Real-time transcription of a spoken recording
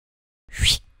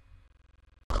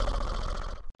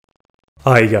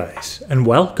Hi guys, and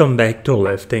welcome back to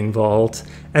Lifting Vault.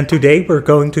 And today we're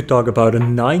going to talk about a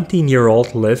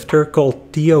 19-year-old lifter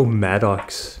called Theo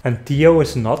Maddox. And Theo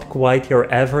is not quite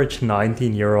your average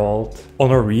 19-year-old.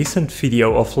 On a recent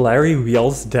video of Larry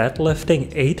Wheels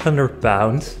deadlifting 800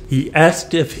 pounds, he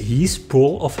asked if his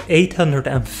pull of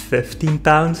 815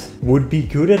 pounds would be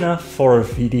good enough for a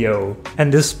video.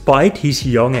 And despite his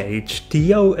young age,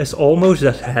 Theo is almost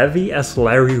as heavy as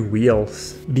Larry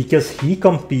Wheels, because he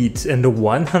competes in the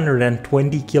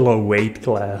 120 kilo weight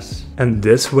class. And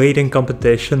this weighting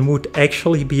competition would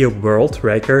actually be a world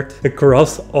record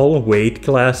across all weight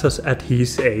classes at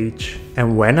his age.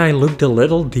 And when I looked a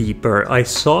little deeper, I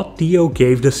saw Theo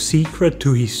gave the secret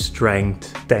to his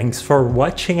strength. Thanks for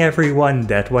watching everyone,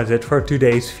 that was it for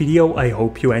today's video. I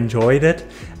hope you enjoyed it.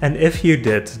 And if you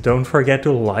did, don't forget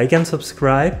to like and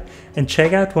subscribe, and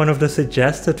check out one of the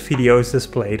suggested videos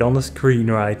displayed on the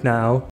screen right now.